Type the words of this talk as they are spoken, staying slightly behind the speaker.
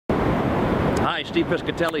Hi, Steve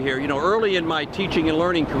Piscitelli here. You know, early in my teaching and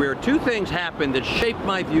learning career, two things happened that shaped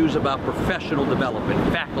my views about professional development,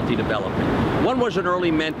 faculty development. One was an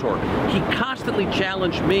early mentor. He constantly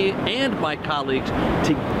challenged me and my colleagues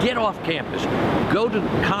to get off campus, go to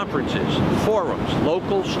conferences, forums,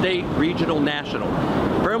 local, state, regional, national.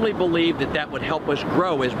 Firmly believed that that would help us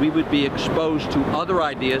grow as we would be exposed to other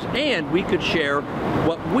ideas and we could share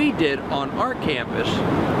what we did on our campus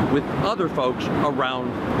with other folks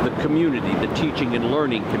around the community, the teaching and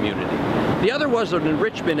learning community. The other was an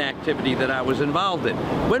enrichment activity that I was involved in.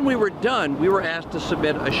 When we were done, we were asked to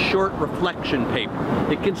submit a short reflection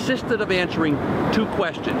paper. It consisted of answering two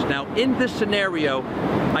questions. Now, in this scenario,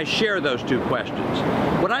 I share those two questions.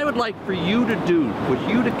 What I would like for you to do, for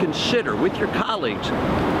you to consider with your colleagues,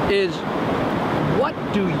 is what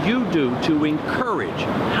do you do to encourage?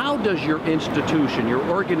 How does your institution, your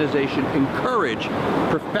organization encourage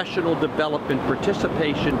professional development,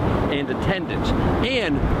 participation, and attendance?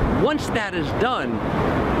 And once that is done,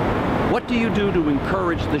 what do you do to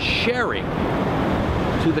encourage the sharing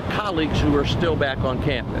to the colleagues who are still back on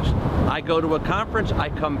campus? I go to a conference, I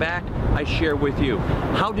come back, I share with you.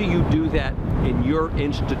 How do you do that in your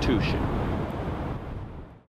institution?